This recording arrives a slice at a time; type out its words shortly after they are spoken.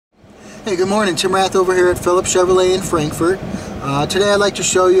Hey, good morning. Tim Rath over here at Phillips Chevrolet in Frankfort. Today I'd like to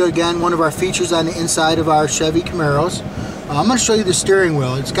show you again one of our features on the inside of our Chevy Camaros. I'm going to show you the steering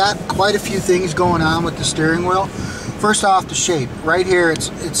wheel. It's got quite a few things going on with the steering wheel. First off, the shape. Right here,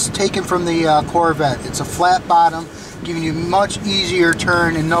 it's taken from the Corvette. It's a flat bottom, giving you much easier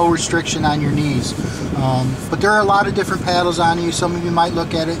turn and no restriction on your knees. But there are a lot of different paddles on you. Some of you might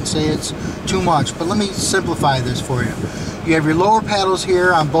look at it and say it's too much, but let me simplify this for you. You have your lower paddles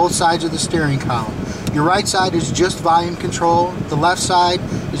here on both sides of the steering column. Your right side is just volume control. The left side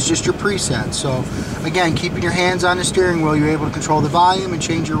is just your presets. So again, keeping your hands on the steering wheel, you're able to control the volume and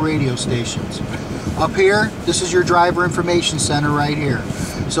change your radio stations. Up here, this is your driver information center right here.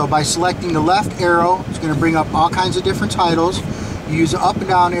 So by selecting the left arrow, it's going to bring up all kinds of different titles. You use the up and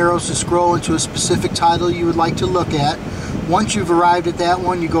down arrows to scroll into a specific title you would like to look at. Once you've arrived at that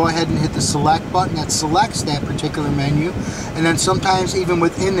one, you go ahead and hit the select button that selects that particular menu. And then sometimes even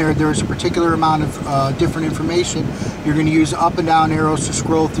within there's a particular amount of different information. You're going to use up and down arrows to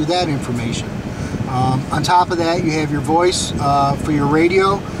scroll through that information. On top of that, you have your voice for your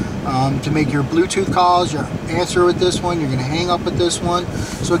radio to make your Bluetooth calls, your answer with this one, you're going to hang up with this one.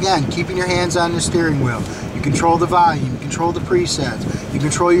 So again, keeping your hands on the steering wheel. You control the volume, you control the presets, you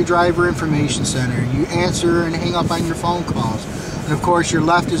control your driver information center, you answer and hang up on your phone calls. And of course your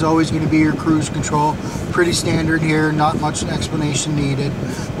left is always going to be your cruise control. Pretty standard here, not much explanation needed.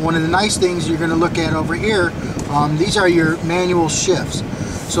 One of the nice things you're going to look at over here, these are your manual shifts.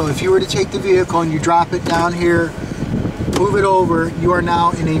 So if you were to take the vehicle and you drop it down here, move it over, you are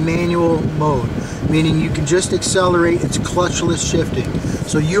now in a manual mode, meaning you can just accelerate. It's clutchless shifting.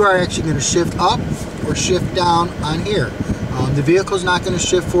 So you are actually going to shift up or shift down on here. The vehicle's not going to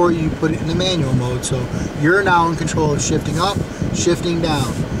shift for you. You put it in the manual mode, so you're now in control of shifting up, shifting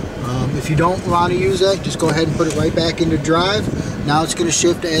down. If you don't want to use that, just go ahead and put it right back into drive. Now it's going to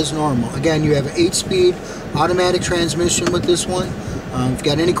shift as normal. Again, you have an 8-speed automatic transmission with this one. If you've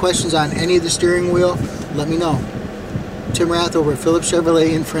got any questions on any of the steering wheel, let me know. Tim Rath over at Phillips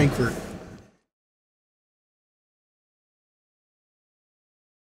Chevrolet in Frankfort.